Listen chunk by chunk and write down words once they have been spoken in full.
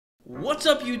What's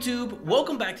up, YouTube?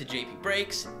 Welcome back to JP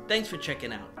Breaks. Thanks for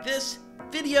checking out this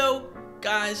video.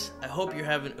 Guys, I hope you're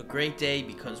having a great day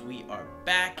because we are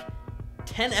back.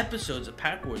 10 episodes of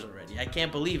Packwars already. I can't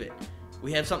believe it.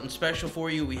 We have something special for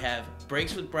you. We have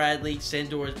Breaks with Bradley,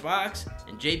 SandorasBoxx,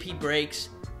 and JP Breaks.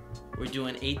 We're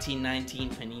doing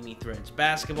 18-19 Panini Threads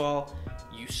Basketball.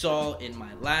 You saw in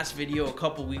my last video a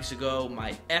couple weeks ago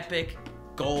my epic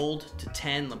gold to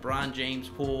 10 LeBron James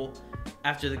pool.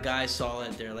 After the guys saw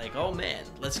it, they're like, oh man,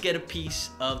 let's get a piece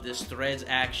of this Threads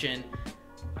action.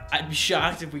 I'd be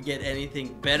shocked if we get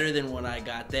anything better than what I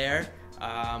got there.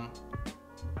 But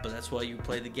that's why you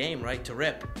play the game, right? To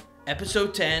rip.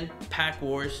 Episode 10, Pack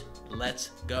Wars. Let's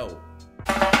go.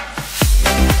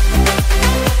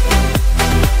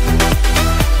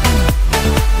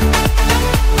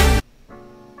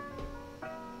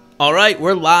 All right,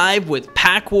 we're live with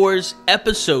Pack Wars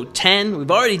episode 10.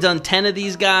 We've already done 10 of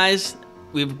these guys.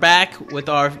 We're back with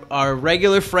our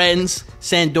regular friends,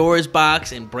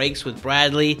 SandorasBoxx and Breaks with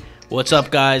Bradley. What's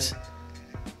up, guys?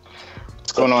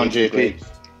 What's going on, JP?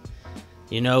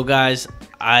 You know, guys,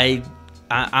 I'm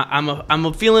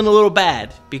feeling a little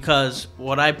bad because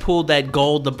when I pulled that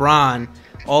gold LeBron,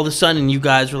 all of a sudden you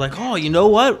guys were like, oh, you know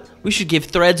what? We should give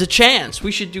Threads a chance.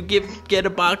 We should get a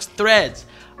box of Threads.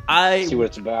 See what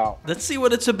it's about. Let's see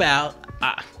what it's about.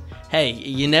 Hey,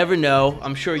 you never know.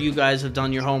 I'm sure you guys have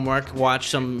done your homework. Watch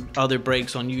some other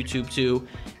breaks on YouTube too.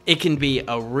 It can be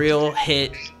a real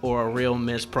hit or a real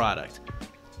miss product.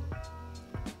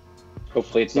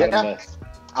 Hopefully it's not a miss.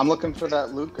 I'm looking for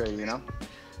that Luka, you know?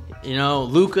 You know,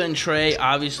 Luka and Trey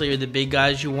obviously are the big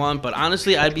guys you want, but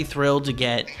honestly, I'd be thrilled to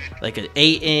get like an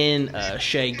 8-in,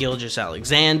 Shea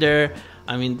Gilgeous-Alexander.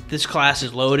 I mean, this class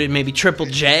is loaded. Maybe Triple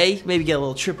J. Maybe get a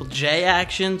little Triple J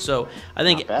action. So I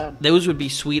think those would be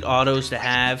sweet autos to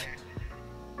have.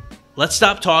 Let's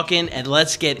stop talking and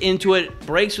let's get into it.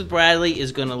 Breaks with Bradley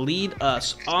is going to lead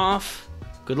us off.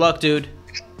 Good luck, dude.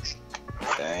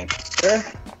 Thanks. Sure.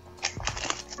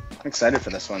 I'm excited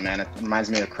for this one, man. It reminds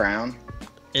me of Crown.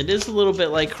 It is a little bit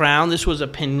like Crown. This was a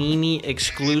Panini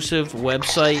exclusive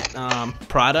website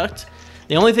product.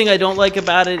 The only thing I don't like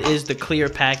about it is the clear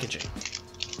packaging.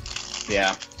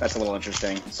 Yeah, that's a little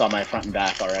interesting. Saw my front and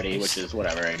back already, which is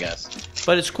whatever, I guess.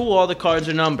 But it's cool. All the cards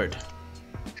are numbered.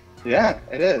 Yeah,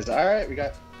 it is. All right, we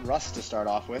got Russ to start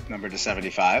off with, numbered to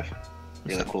 75.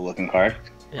 Really cool looking card.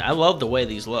 Yeah, I love the way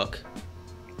these look.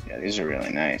 Yeah, these are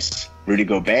really nice. Rudy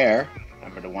Gobert,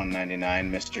 numbered to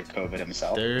 199, Mr. COVID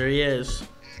himself. There he is.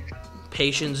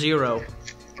 Patient zero.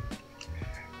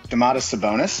 Domantas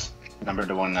Sabonis, numbered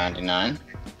to 199.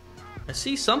 I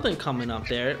see something coming up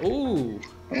there. Ooh.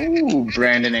 Ooh,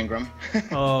 Brandon Ingram.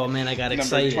 Oh, man, I got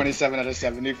excited. Number 27 out of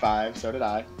 75, so did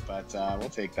I, but we'll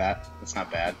take that. That's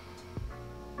not bad.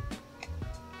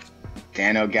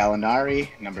 Dano Gallinari,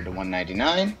 numbered to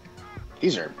 199.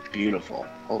 These are beautiful.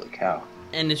 Holy cow.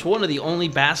 And it's one of the only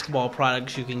basketball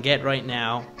products you can get right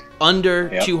now under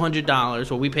 $200.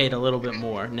 Well, we paid a little bit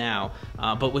more now,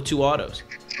 but with 2 autos.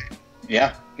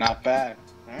 Yeah, not bad.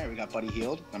 All right, we got Buddy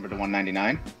Hield, numbered to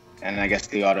 199. And I guess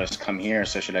the autos come here,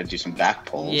 so should I do some back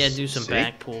pulls? Yeah, do some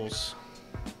back pulls.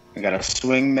 We got a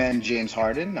swingman James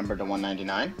Harden, numbered to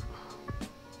 199.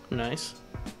 Nice.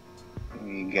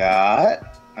 We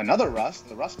got another Russ,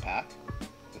 the Russ pack.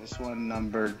 This one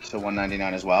numbered to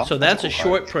 199 as well. So that's a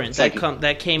short print.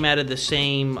 That came out of the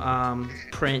same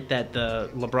print that the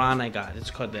LeBron I got.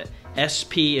 It's called the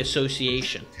SP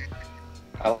Association.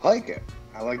 I like it.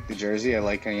 I like the jersey. I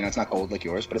like, you know, it's not gold like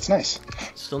yours, but it's nice.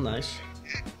 It's still nice.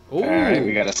 Ooh. All right,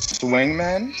 we got a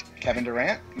swingman, Kevin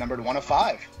Durant, numbered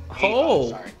 105.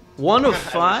 Oh, sorry.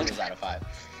 105? It was out of 5.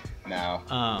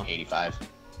 No, 85.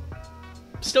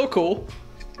 Still cool.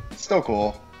 Still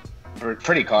cool.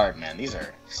 Pretty card, man. These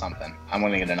are something. I'm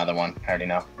going to get another one. I already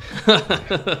know.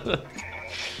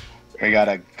 We got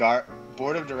a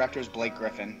board of directors, Blake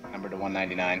Griffin, numbered to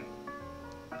 199.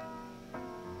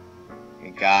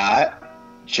 We got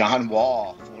John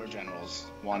Wall, Floor Generals,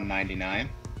 199.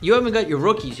 You haven't got your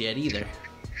rookies yet either.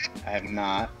 I have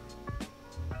not.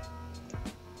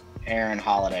 Aaron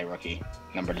Holiday, rookie,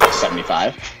 numbered to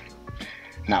 75.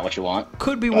 Not what you want.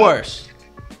 Could be worse.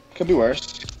 Could be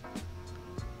worse.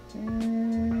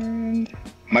 And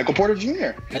Michael Porter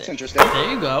Jr. That's interesting.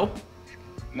 There you go.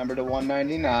 Numbered to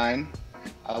 199.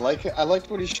 I like it. I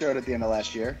liked what he showed at the end of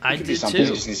last year. I did too. He just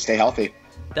needs to stay healthy.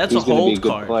 That's a hold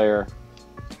card. Player.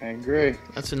 I agree.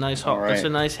 That's a nice hold. That's a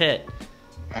nice hit.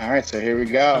 All right, so here we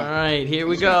go. All right, here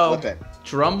we go. Flip it.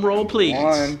 Drum roll, please.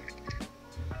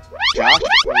 Josh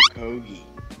Okogie,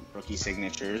 rookie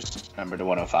signatures, number to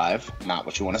 105. Not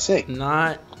what you want to see.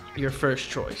 Not your first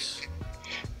choice.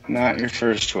 Not your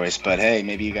first choice, but hey,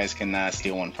 maybe you guys can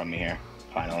steal one from me here,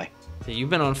 finally. So you've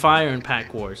been on fire in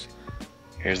Pack Wars.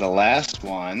 Here's the last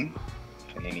one.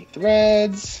 Panini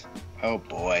Threads. Oh,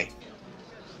 boy.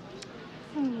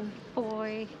 Oh,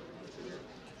 boy.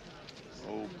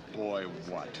 Oh, boy,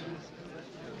 what?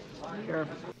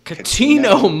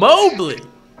 Katino Mobley.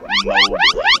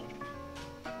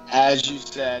 As you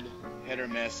said, hit or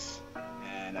miss.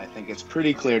 And I think it's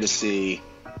pretty clear to see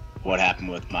what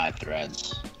happened with my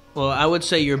threads. Well, I would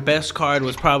say your best card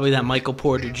was probably that Michael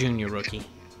Porter Jr. rookie.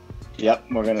 Yep,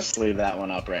 we're going to sleeve that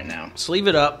one up right now. Sleeve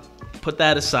it up. Put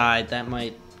that aside. That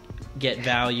might get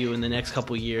value in the next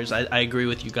couple years. I agree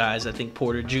with you guys. I think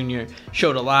Porter Jr.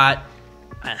 showed a lot.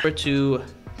 Over to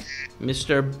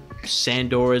Mr.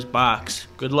 SandorasBoxx.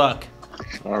 Good luck.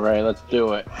 All right, let's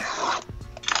do it.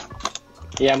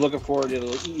 Yeah, I'm looking forward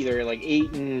to either like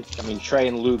Ayton, Trey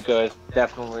and Luka,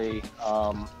 definitely.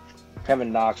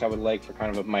 Kevin Knox, I would like for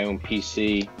kind of my own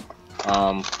PC.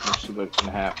 Let's see what's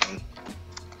gonna happen.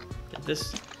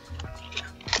 This,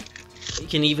 you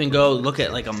can even go look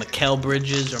at like a Mikal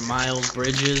Bridges or Miles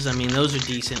Bridges. I mean, those are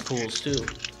decent pools too.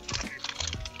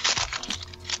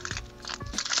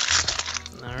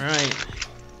 All right,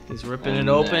 he's ripping it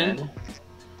open.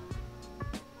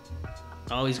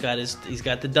 Oh, he's got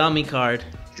the dummy card.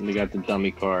 We got the dummy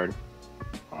card.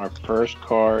 Our first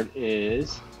card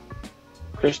is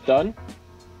Chris Dunn,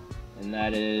 and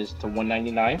that is to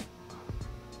 199.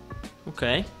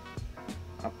 Okay.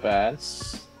 Not bad.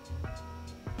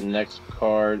 The next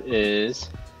card is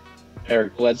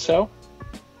Eric Bledsoe.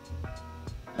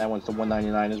 That one's to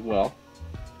 199 as well.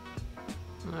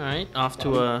 All right, off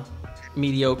to a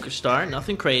mediocre start.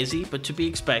 Nothing crazy, but to be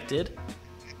expected.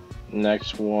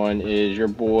 Next one is your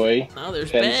boy, Oh,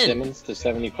 there's Ben Simmons to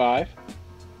 75.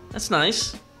 That's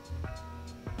nice.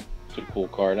 It's a cool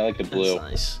card. I like the blue.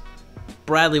 That's nice.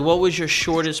 Bradley, what was your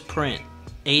shortest print?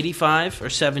 85 or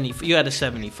 70? You had a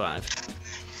 75.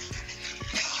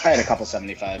 I had a couple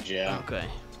 75s, yeah. Okay.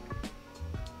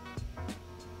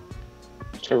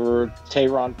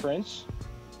 Tayron Prince.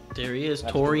 There he is,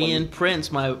 That's Torian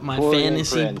Prince, my Torian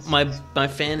fantasy Prince. my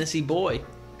fantasy boy.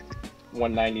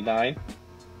 199.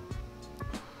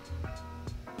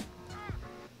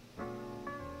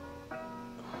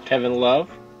 Kevin Love.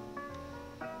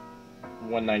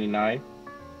 199.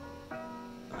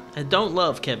 I don't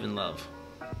love Kevin Love.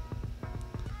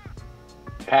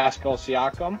 Pascal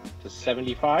Siakam to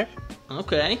 75.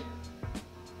 Okay.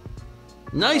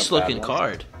 Nice Not a bad looking one.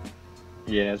 card.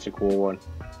 Yeah, it's a cool one.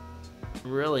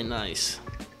 Really nice.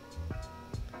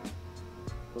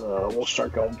 We'll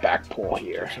start going back pull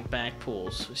here. Some back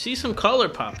pulls. We see some color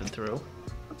popping through.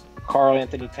 Karl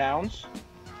Anthony Towns.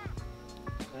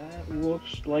 That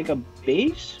looks like a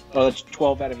base. Oh, that's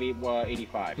 12 out of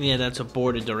 85. Yeah, that's a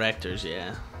board of directors,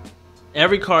 yeah.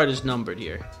 Every card is numbered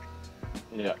here.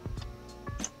 Yeah.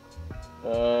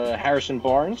 Harrison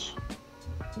Barnes.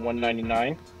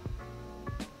 199.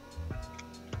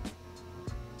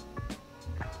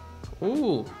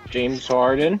 Ooh. James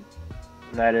Harden.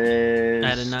 That is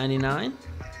At a 99?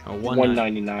 Or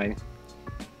 199.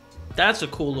 That's a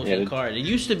cool looking Yeah, card. It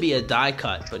used to be a die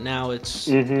cut, but now it's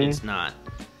not.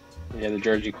 Yeah, the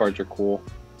jersey cards are cool.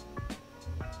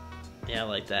 Yeah, I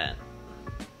like that.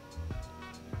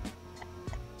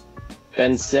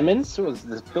 Ben Simmons was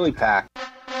the Philly pack.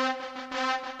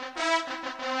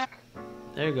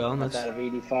 There you go. That's out of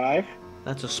 85.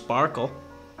 That's a sparkle.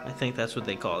 I think that's what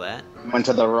they call that. Went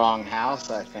to the wrong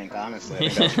house, I think, honestly. I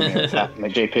think that was my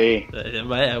JP.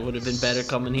 It would have been better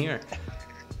coming here.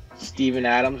 Steven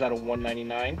Adams out of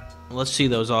 199. Let's see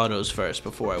those autos first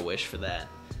before I wish for that.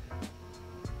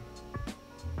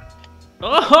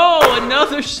 Oh,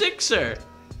 another Sixer.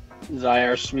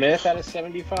 Zaire Smith out of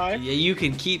 75. Yeah, you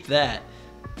can keep that.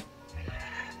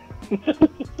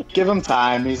 Give him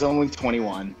time. He's only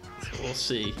 21. We'll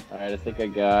see. All right, I think I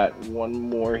got one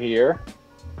more here.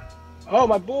 Oh,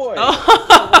 my boy.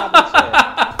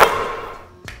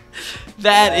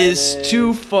 That is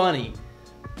too funny.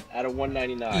 Out of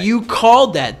 199. You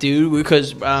called that, dude,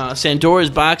 because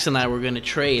SandorasBoxx and I were going to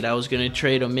trade. I was going to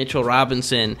trade a Mitchell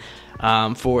Robinson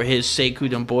for his Sekou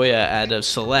Doumbouya out of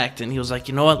Select, and he was like,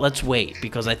 you know what, let's wait,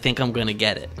 because I think I'm going to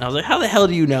get it. And I was like, how the hell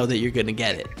do you know that you're going to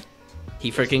get it?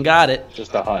 He freaking got it.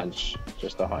 Just a hunch.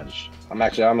 Just a hunch. I'm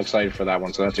excited for that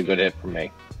one, so that's a good hit for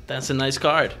me. That's a nice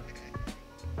card.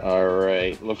 All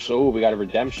right. Oh, we got a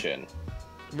redemption.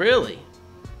 Really?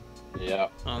 Yeah.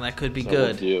 Oh, that could be So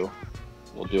good.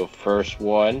 We'll do a first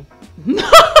one. No!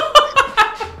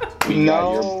 We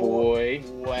got your boy.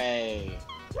 Way.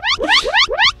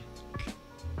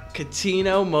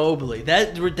 Katino Mobley.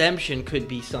 That redemption could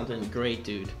be something great,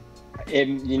 dude.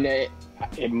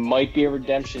 It might be a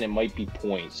redemption. It might be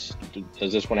points.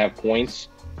 Does this one have points?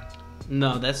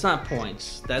 No, that's not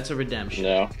points. That's a redemption.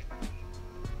 No.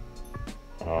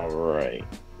 All right.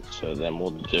 So then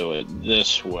we'll do it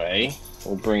this way.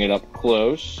 We'll bring it up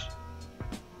close.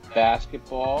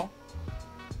 Basketball.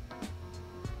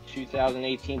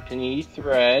 2018 Panini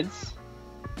Threads.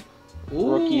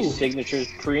 Ooh. Rookie Signatures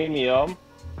Premium.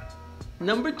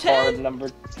 Number 10. Card number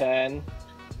 10.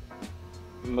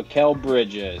 Mikal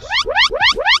Bridges.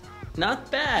 Not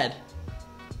bad.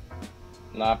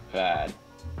 Not bad.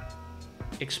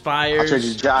 Expires. I'll trade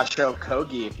you Josh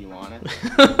Okogie if you want it.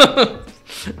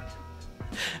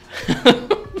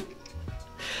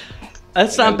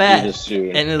 That's not bad.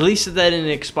 And And at least that didn't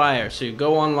expire. So you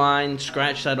go online,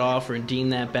 scratch that off, redeem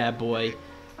that bad boy.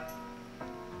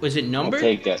 Was it numbered? I'll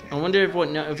take it. I wonder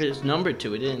if it's numbered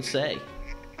to. It didn't say.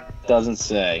 Doesn't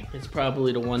say. It's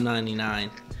probably to 199.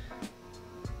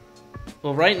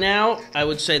 Well, right now, I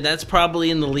would say that's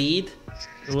probably in the lead.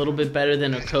 A little bit better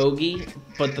than Okogie.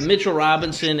 But the Mitchell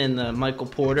Robinson and the Michael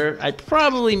Porter, I'd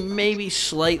probably maybe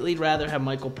slightly rather have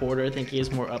Michael Porter. I think he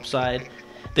has more upside.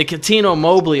 The Cuttino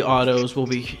Mobley autos will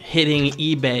be hitting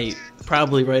eBay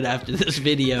probably right after this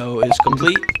video is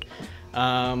complete.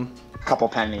 Couple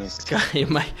pennies.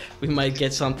 We might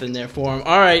get something there for him.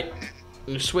 All right, I'm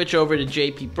going to switch over to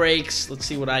JP Breaks. Let's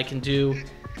see what I can do.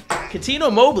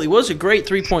 Cuttino Mobley was a great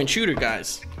three-point shooter,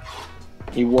 guys.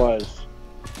 He was.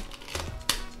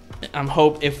 I'm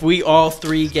hope if we all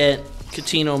three get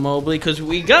Cuttino Mobley, because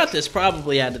we got this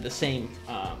probably out of the same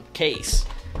case.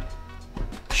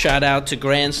 Shout out to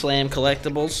Grand Slam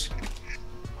Collectibles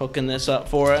hooking this up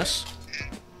for us.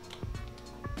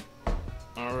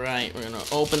 All right, we're gonna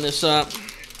open this up.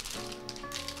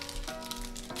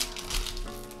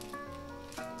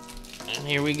 And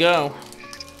here we go.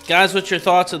 Guys, what's your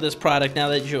thoughts of this product now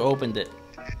that you opened it?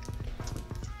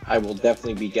 I will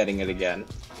definitely be getting it again.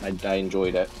 I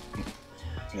enjoyed it.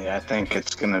 Yeah, I think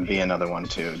it's going to be another one,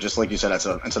 too. Just like you said, it's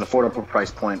an affordable price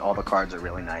point. All the cards are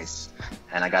really nice.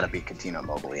 And I got to beat Cuttino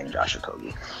Mobley and Josh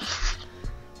Okogie.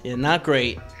 Yeah, not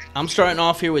great. I'm starting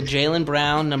off here with Jaylen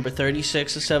Brown, number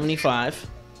 36 of 75.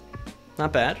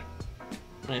 Not bad.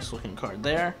 Nice looking card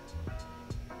there.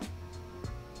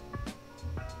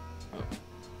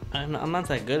 I'm not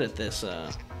that good at this.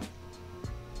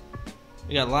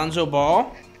 We got Lonzo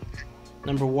Ball,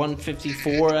 number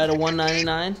 154 out of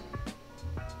 199.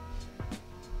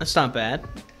 That's not bad.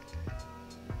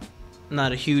 I'm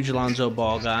not a huge Lonzo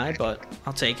Ball guy, but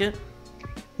I'll take it.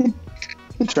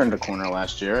 He turned a corner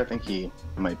last year. I think he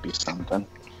might be something.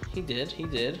 He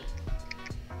did.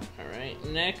 All right,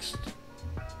 next.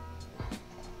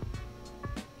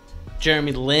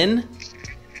 Jeremy Lin,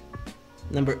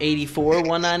 number 84,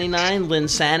 199. Lin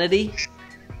Sanity.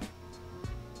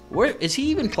 Where is he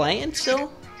even playing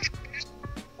still?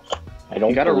 I don't.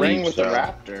 He got a ring believe with so. the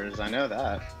Raptors. I know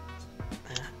that.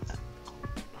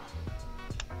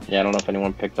 Yeah, I don't know if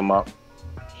anyone picked him up.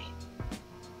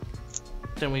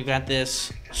 Then we got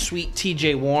this sweet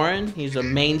TJ Warren. He's a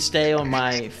mainstay on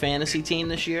my fantasy team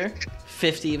this year.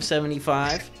 50 of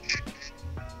 75.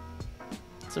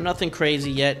 So nothing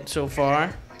crazy yet so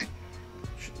far.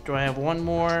 Do I have one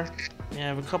more? Yeah, I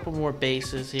have a couple more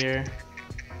bases here.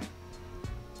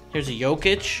 Here's a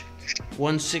Jokic.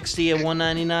 160 of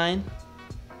 199.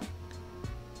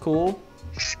 Cool.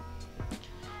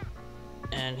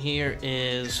 And here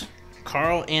is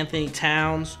Karl Anthony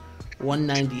Towns,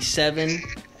 197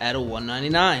 out of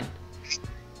 199.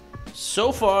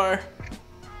 So far,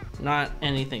 not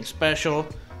anything special.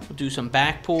 We'll do some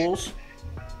back pulls.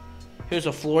 Here's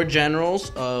a Floor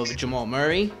Generals of Jamal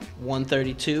Murray,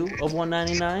 132 of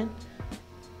 199.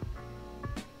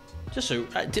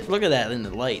 Look at that in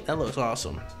the light. That looks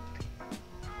awesome.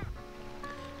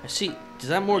 I see. Is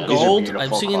that more Yeah, these are gold? beautiful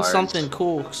I'm seeing cards. something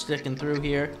cool sticking through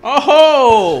here.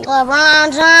 Oh!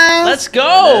 LeBron James. Let's There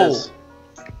go! it is.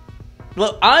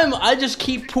 Look, I just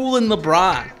keep pulling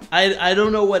LeBron. I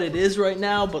don't know what it is right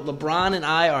now, but LeBron and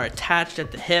I are attached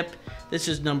at the hip. This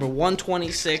is number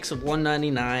 126 of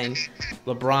 199.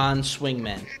 LeBron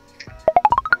Swingman.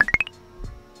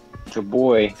 It's your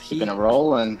boy. Keeping it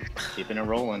rolling. Keeping it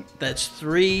rolling. That's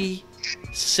 3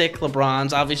 sick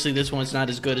LeBrons. Obviously, this one's not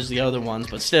as good as the other ones,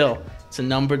 but still, it's a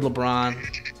numbered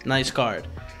LeBron. Nice card.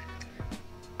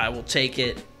 I will take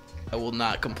it. I will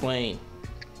not complain.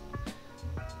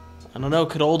 I don't know,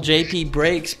 could old JP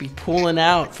Breaks be pulling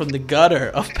out from the gutter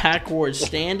of Packwars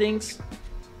standings?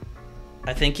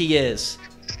 I think he is.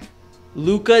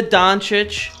 Luka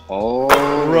Doncic, Holy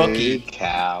Rookie.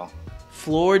 cow.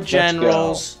 Floor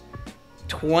Generals,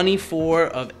 24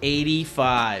 of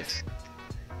 85.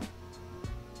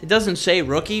 It doesn't say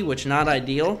rookie, which not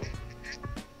ideal.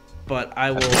 but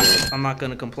I'm not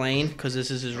going to complain because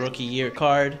this is his rookie year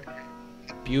card.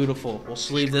 Beautiful. We'll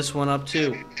sleeve this one up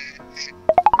too.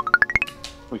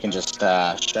 We can just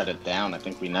shut it down. I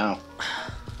think we know.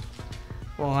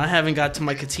 Well, I haven't got to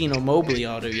my Cuttino Mobley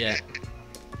auto yet.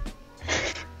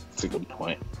 That's a good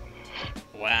point.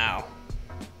 Wow.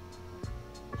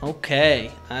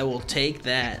 Okay, I will take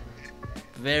that.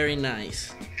 Very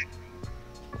nice.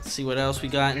 Let's see what else we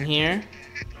got in here.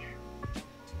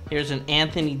 Here's an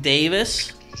Anthony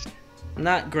Davis.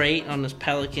 Not great on this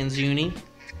Pelicans uni.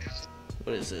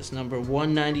 What is this? Number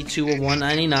 192 or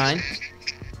 199.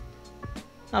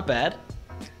 Not bad.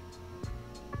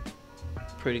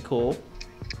 Pretty cool.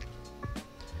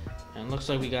 And looks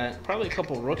like we got probably a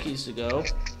couple rookies to go.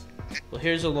 Well,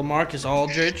 here's a LaMarcus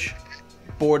Aldridge.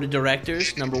 Board of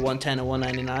Directors, number 110 and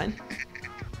 199.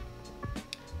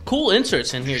 Cool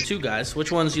inserts in here too, guys.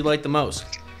 Which ones do you like the most?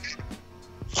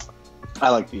 I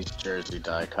like these jersey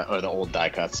die cut or the old die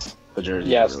cuts. The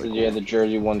jersey. Yes, really yeah, cool. the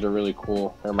jersey ones are really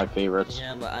cool. They're my favorites.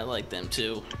 Yeah, I like them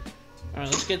too. All right,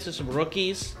 let's get to some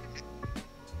rookies.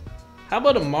 How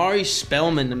about Amari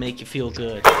Spellman to make you feel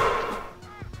good?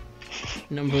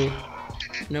 Number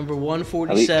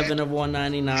 147 of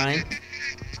 199.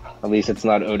 At least it's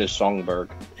not Otis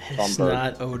Songbird. It's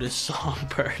not Otis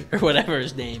Songbird or whatever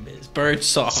his name is.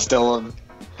 Birdsong. Still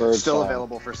Birdsong.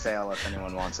 available for sale if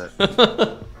anyone wants it.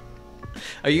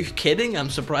 Are you kidding?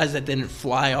 I'm surprised that didn't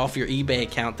fly off your eBay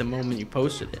account the moment you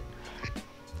posted it.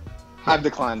 I've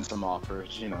declined some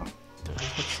offers, you know.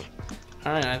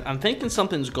 All right, I'm thinking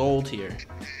something's gold here.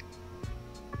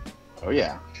 Oh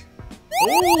yeah.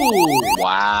 Ooh!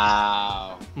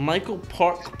 Wow. Michael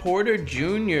Porter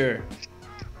Jr.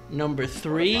 Number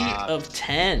 3 of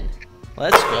 10.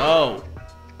 Let's go.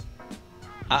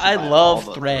 I love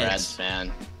all the Threads. man.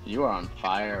 You are on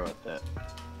fire with it.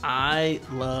 I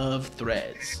love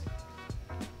Threads.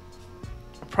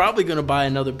 I'm probably going to buy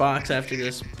another box after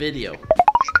this video.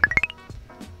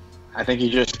 I think you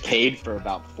just paid for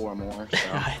about 4 more.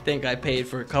 So. I think I paid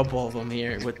for a couple of them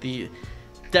here with the...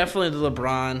 Definitely the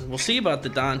LeBron. We'll see about the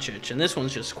Doncic, and this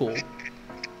one's just cool.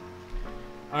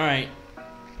 All right.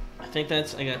 I think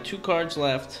that's... I got 2 cards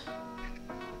left.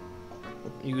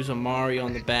 Use Amari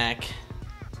on the back.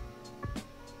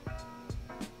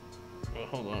 Oh,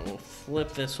 hold on. We'll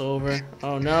flip this over.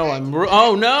 Oh, no.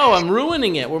 I'm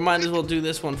ruining it. We might as well do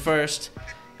this one first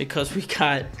because we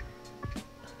got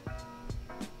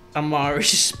Amari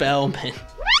Spellman.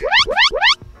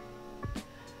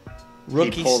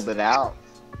 Rookies. He pulled it out.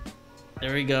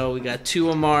 There we go. We got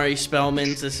 2 Amari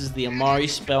Spellmans. This is the Amari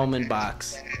Spellman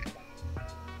box.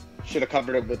 Should have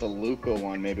covered it with a Luka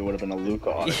one. Maybe it would have been a Luka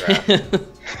autograph.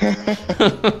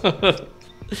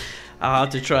 I'll have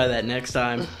to try that next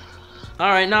time. All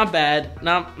right, not bad.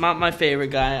 Not my favorite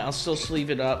guy. I'll still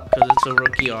sleeve it up because it's a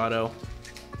rookie auto.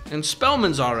 And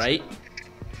Spellman's all right.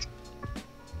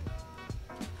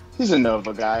 He's a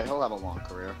Nova guy. He'll have a long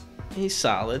career. He's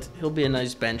solid. He'll be a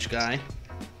nice bench guy.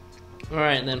 All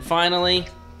right, and then finally,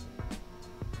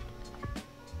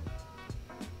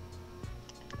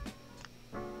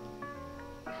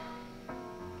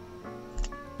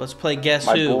 let's play Guess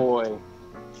My Who. boy,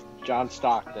 John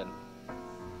Stockton.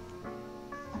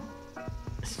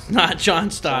 It's not John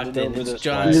Stockton. over It's this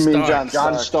John way. You mean Starks.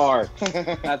 John John Stark.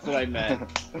 That's what I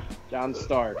meant. John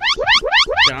Stark.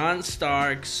 John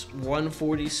Starks,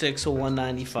 146 or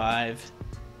 195.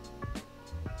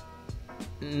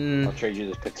 I'll trade you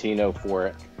this Patino for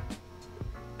it.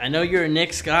 I know you're a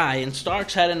Knicks guy, and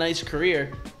Starks had a nice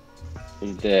career.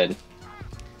 He did.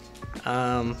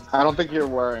 I don't think you're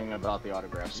worrying about the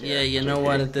autographs here. Yeah, you know JP.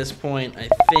 what? At this point, I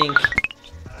think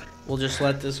we'll just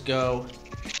let this go.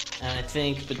 And I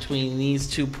think between these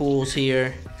 2 pools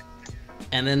here,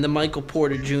 and then the Michael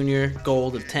Porter Jr.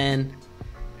 gold of 10,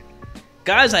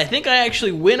 guys, I think I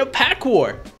actually win a pack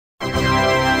war.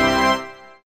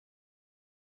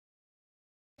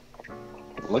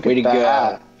 Look Way to at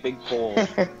that. go. Big pull.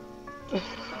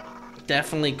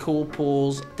 Definitely cool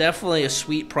pools. Definitely a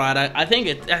sweet product. I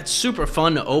think that's super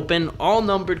fun to open. All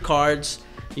numbered cards.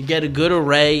 You get a good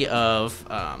array of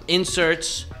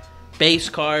inserts, base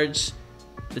cards,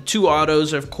 the 2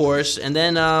 autos, of course, and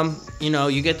then you know,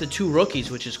 you get the 2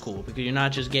 rookies, which is cool because you're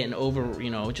not just getting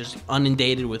just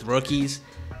inundated with rookies.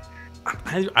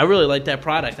 I really like that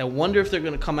product. I wonder if they're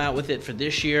going to come out with it for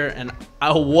this year, and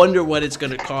I wonder what it's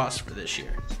going to cost for this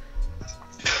year.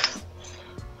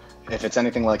 If it's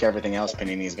anything like everything else,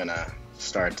 Panini's gonna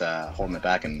start holding it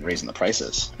back and raising the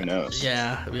prices. Who knows?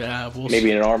 Yeah, we'll Maybe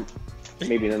see.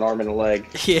 an arm and a leg.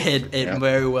 Yeah, it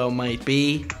very well might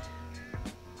be.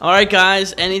 All right,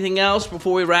 guys. Anything else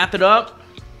before we wrap it up?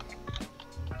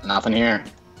 Nothing here.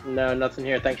 No, nothing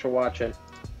here. Thanks for watching.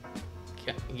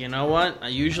 You know what?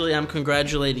 I'm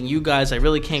congratulating you guys. I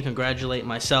really can't congratulate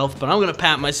myself, but I'm going to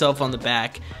pat myself on the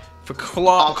back for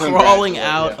crawling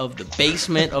out of the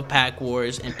basement of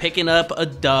Packwars and picking up a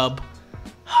dub.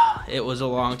 It was a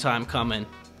long time coming.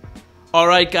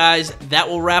 Alright guys, that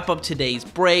will wrap up today's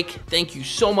break. Thank you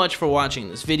so much for watching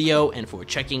this video and for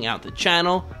checking out the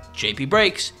channel, JP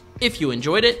Breaks. If you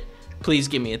enjoyed it, please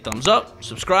give me a thumbs up,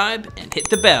 subscribe, and hit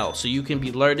the bell so you can be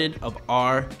alerted of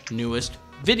our newest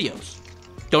videos.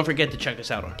 Don't forget to check us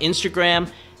out on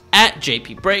Instagram at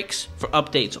JP Breaks for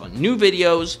updates on new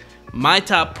videos, my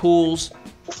top pools,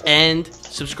 and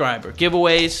subscriber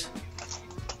giveaways.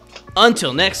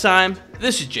 Until next time,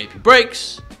 this is JP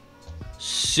Breaks.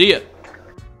 See ya.